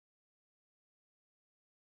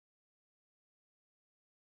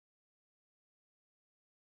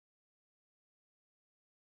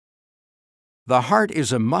The heart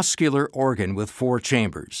is a muscular organ with 4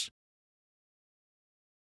 chambers.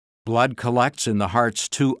 Blood collects in the heart's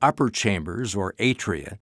 2 upper chambers, or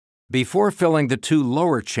atria, before filling the 2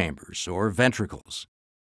 lower chambers, or ventricles.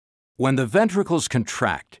 When the ventricles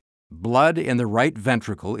contract, blood in the right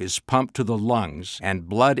ventricle is pumped to the lungs, and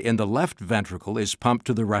blood in the left ventricle is pumped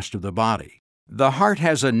to the rest of the body. The heart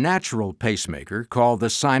has a natural pacemaker called the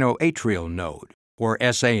sinoatrial node, or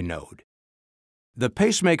SA node. The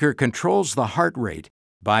pacemaker controls the heart rate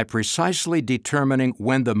by precisely determining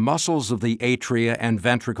when the muscles of the atria and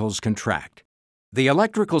ventricles contract. The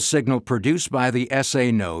electrical signal produced by the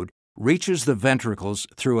SA node reaches the ventricles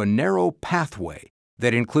through a narrow pathway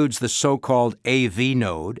that includes the so-called AV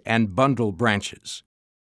node and bundle branches.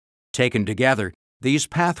 Taken together, these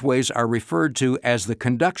pathways are referred to as the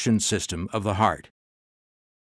conduction system of the heart.